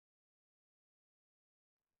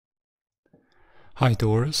Hi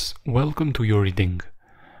Taurus, welcome to your reading.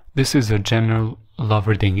 This is a general love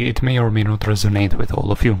reading. It may or may not resonate with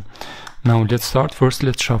all of you. Now let's start. First,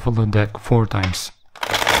 let's shuffle the deck 4 times.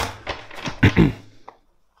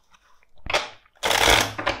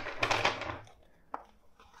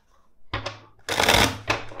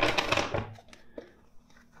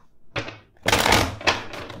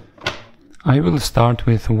 I will start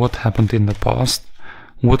with what happened in the past,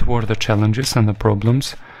 what were the challenges and the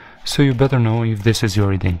problems, so you better know if this is your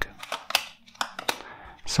reading.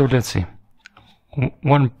 So let's see.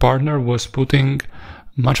 One partner was putting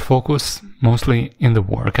much focus mostly in the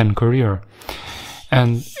work and career,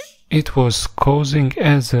 and it was causing,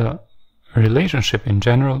 as a relationship in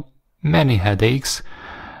general, many headaches,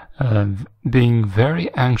 being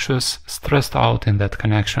very anxious, stressed out in that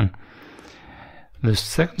connection. The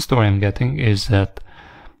second story I'm getting is that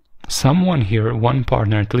someone here, one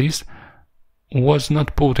partner at least, was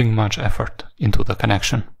not putting much effort into the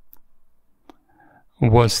connection,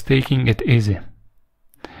 was taking it easy,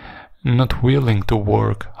 not willing to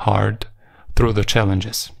work hard through the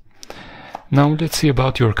challenges. Now let's see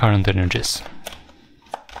about your current energies.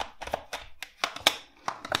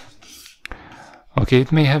 Okay,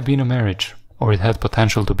 it may have been a marriage, or it had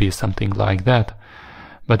potential to be something like that,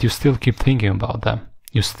 but you still keep thinking about them.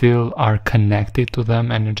 You still are connected to them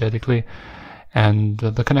energetically, and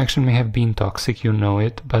the connection may have been toxic, you know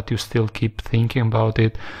it, but you still keep thinking about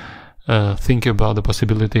it, thinking about the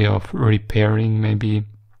possibility of repairing maybe,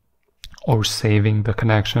 or saving the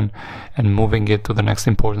connection and moving it to the next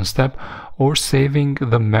important step, or saving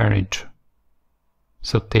the marriage.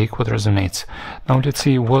 So take what resonates. Now let's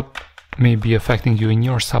see what may be affecting you in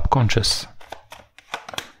your subconscious.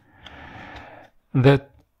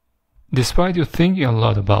 That despite you thinking a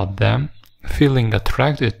lot about them, feeling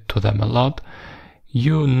attracted to them a lot,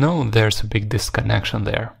 you know there's a big disconnection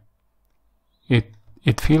there.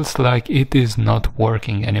 It feels like it is not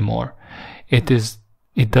working anymore. It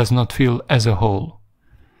does not feel as a whole.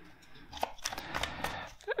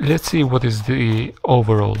 Let's see what is the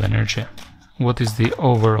overall energy. What is the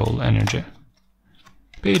overall energy?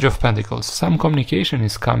 Page of Pentacles. Some communication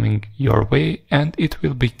is coming your way, and it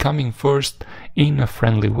will be coming first in a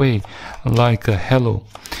friendly way, like a hello.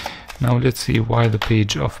 Now let's see why the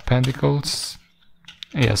Page of Pentacles.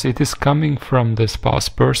 Yes, it is coming from this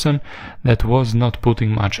past person that was not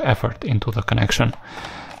putting much effort into the connection.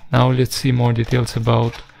 Now let's see more details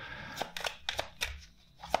about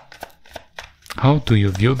how do you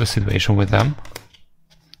view the situation with them.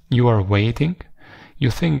 You are waiting.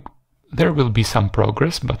 You think there will be some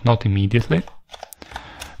progress, but not immediately.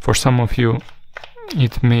 For some of you,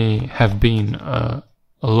 it may have been a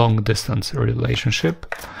long-distance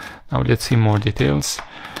relationship. Now let's see more details.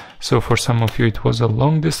 So for some of you, it was a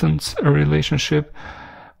long-distance relationship,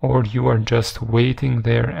 or you are just waiting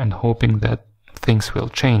there and hoping that things will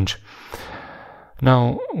change.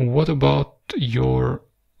 Now, what about your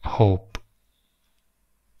hope?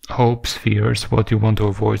 Hopes, fears, what you want to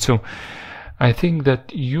avoid. So I think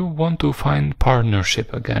that you want to find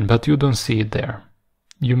partnership again, but you don't see it there.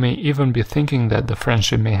 You may even be thinking that the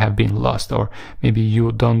friendship may have been lost, or maybe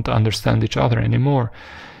you don't understand each other anymore.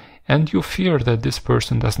 And you fear that this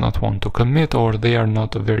person does not want to commit, or they are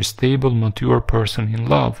not a very stable, mature person in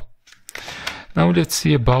love. Now let's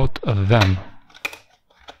see about them.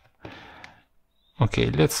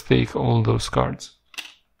 Okay, let's take all those cards.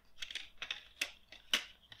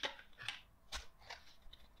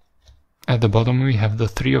 At the bottom we have the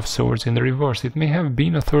Three of Swords in the reverse. It may have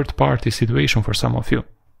been a third-party situation for some of you.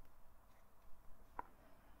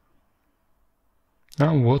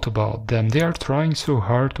 Now what about them? They are trying so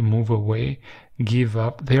hard to move away, give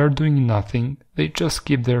up. They are doing nothing. They just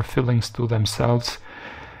keep their feelings to themselves.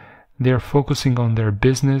 They are focusing on their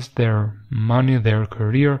business, their money, their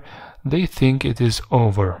career. They think it is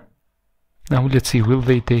over. Now let's see, will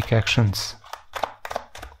they take actions?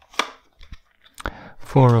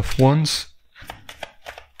 Four of Wands,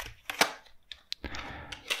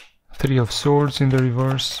 Three of Swords in the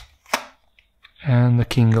reverse, and the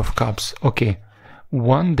King of Cups. Okay,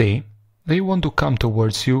 one day they want to come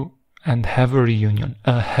towards you and have a reunion,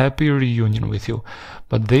 a happy reunion with you.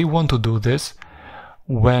 But they want to do this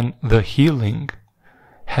when the healing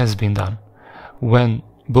has been done, when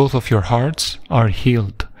both of your hearts are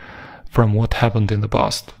healed from what happened in the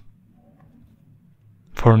past.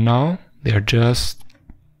 For now, they are just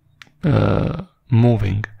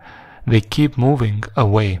moving. They keep moving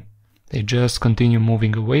away. They just continue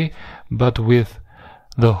moving away, but with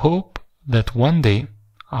the hope that one day,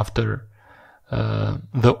 after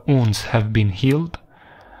the wounds have been healed,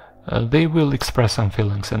 they will express some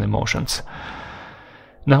feelings and emotions.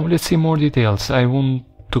 Now let's see more details. I want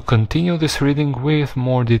to continue this reading with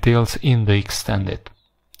more details in the extended.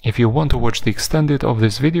 If you want to watch the extended of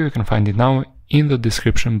this video, you can find it now in the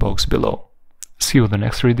description box below. See you in the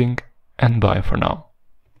next reading, and bye for now.